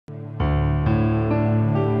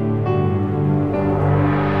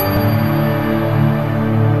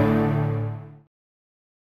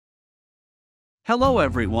Hello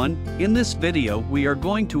everyone, in this video we are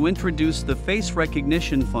going to introduce the face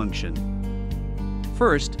recognition function.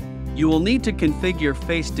 First, you will need to configure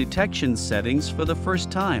face detection settings for the first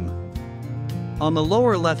time. On the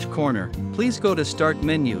lower left corner, please go to Start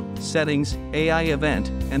menu, Settings, AI Event,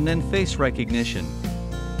 and then Face Recognition.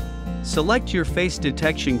 Select your face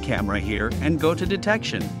detection camera here and go to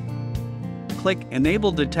Detection. Click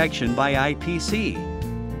Enable Detection by IPC.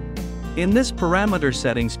 In this parameter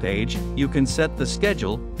settings page, you can set the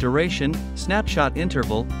schedule, duration, snapshot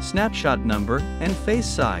interval, snapshot number, and face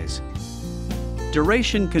size.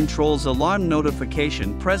 Duration controls alarm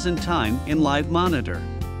notification present time in live monitor.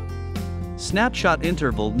 Snapshot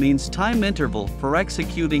interval means time interval for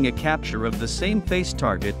executing a capture of the same face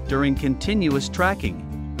target during continuous tracking.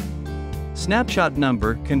 Snapshot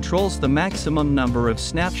number controls the maximum number of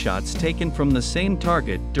snapshots taken from the same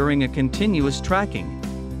target during a continuous tracking.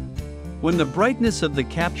 When the brightness of the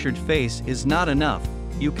captured face is not enough,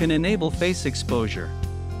 you can enable face exposure.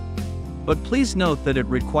 But please note that it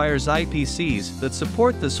requires IPCs that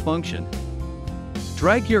support this function.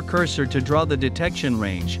 Drag your cursor to draw the detection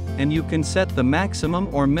range, and you can set the maximum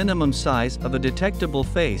or minimum size of a detectable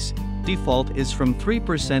face. Default is from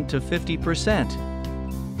 3% to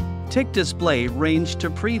 50%. Tick Display Range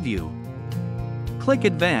to Preview. Click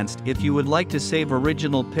Advanced if you would like to save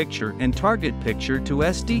original picture and target picture to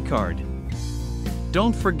SD card.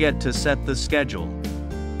 Don't forget to set the schedule.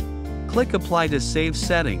 Click Apply to save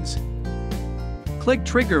settings. Click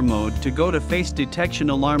Trigger Mode to go to Face Detection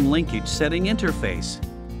Alarm Linkage Setting Interface.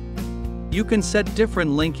 You can set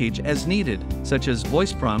different linkage as needed, such as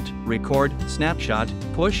voice prompt, record, snapshot,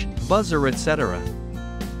 push, buzzer, etc.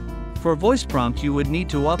 For voice prompt you would need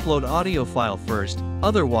to upload audio file first,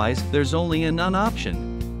 otherwise there's only a none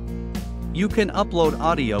option. You can upload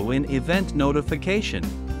audio in Event Notification.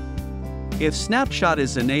 If snapshot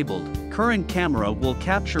is enabled, current camera will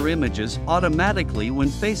capture images automatically when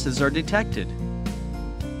faces are detected.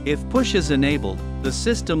 If push is enabled, the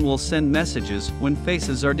system will send messages when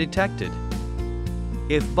faces are detected.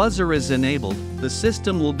 If buzzer is enabled, the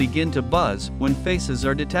system will begin to buzz when faces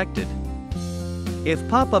are detected. If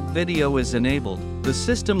pop-up video is enabled, the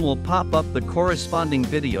system will pop up the corresponding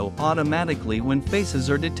video automatically when faces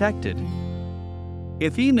are detected.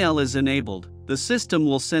 If email is enabled, the system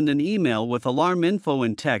will send an email with alarm info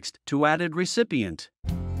and text to added recipient.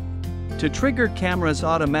 To trigger camera's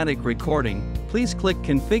automatic recording, please click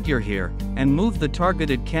Configure here, and move the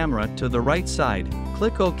targeted camera to the right side.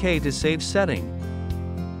 Click OK to save setting.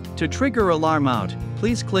 To trigger alarm out,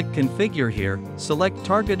 please click Configure here, select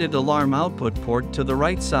Targeted Alarm Output port to the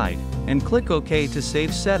right side, and click OK to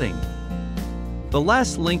save setting. The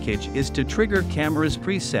last linkage is to trigger camera's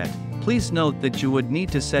preset. Please note that you would need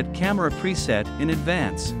to set camera preset in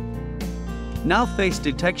advance. Now face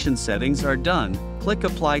detection settings are done, click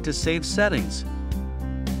Apply to save settings.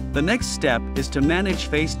 The next step is to manage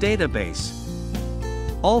face database.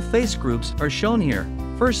 All face groups are shown here.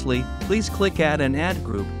 Firstly, please click Add an Add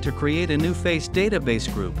Group to create a new face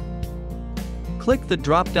database group. Click the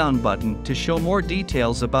drop-down button to show more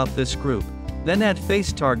details about this group, then add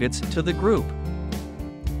face targets to the group.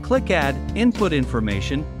 Click Add Input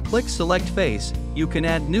Information, click Select Face. You can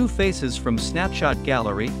add new faces from Snapshot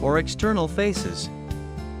Gallery or external faces.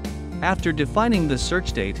 After defining the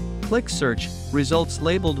search date, click Search. Results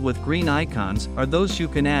labeled with green icons are those you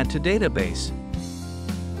can add to database.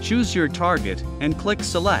 Choose your target and click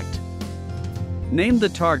Select. Name the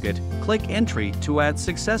target, click Entry to add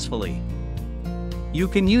successfully. You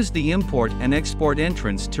can use the Import and Export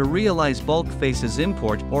entrance to realize bulk faces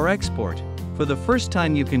import or export. For the first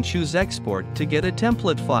time you can choose Export to get a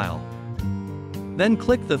template file. Then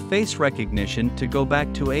click the Face Recognition to go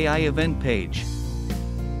back to AI Event page.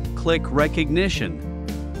 Click Recognition.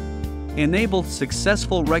 Enable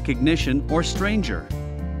Successful Recognition or Stranger.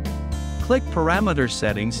 Click Parameter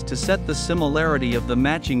Settings to set the similarity of the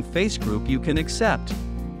matching face group you can accept.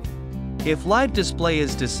 If Live Display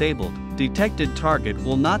is disabled, detected target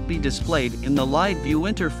will not be displayed in the Live View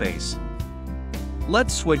interface.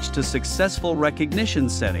 Let's switch to Successful Recognition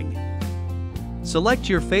setting. Select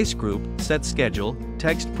your face group, set schedule,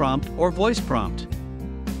 text prompt or voice prompt.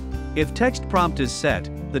 If text prompt is set,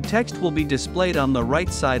 the text will be displayed on the right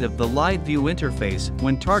side of the Live View interface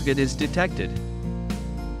when target is detected.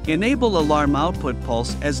 Enable alarm output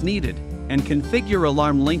pulse as needed, and configure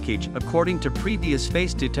alarm linkage according to previous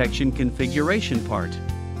face detection configuration part.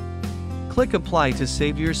 Click Apply to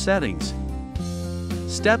save your settings.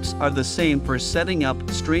 Steps are the same for setting up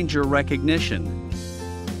stranger recognition.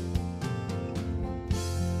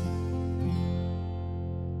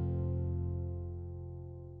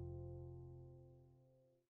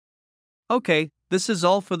 Okay, this is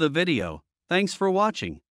all for the video. Thanks for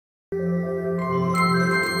watching.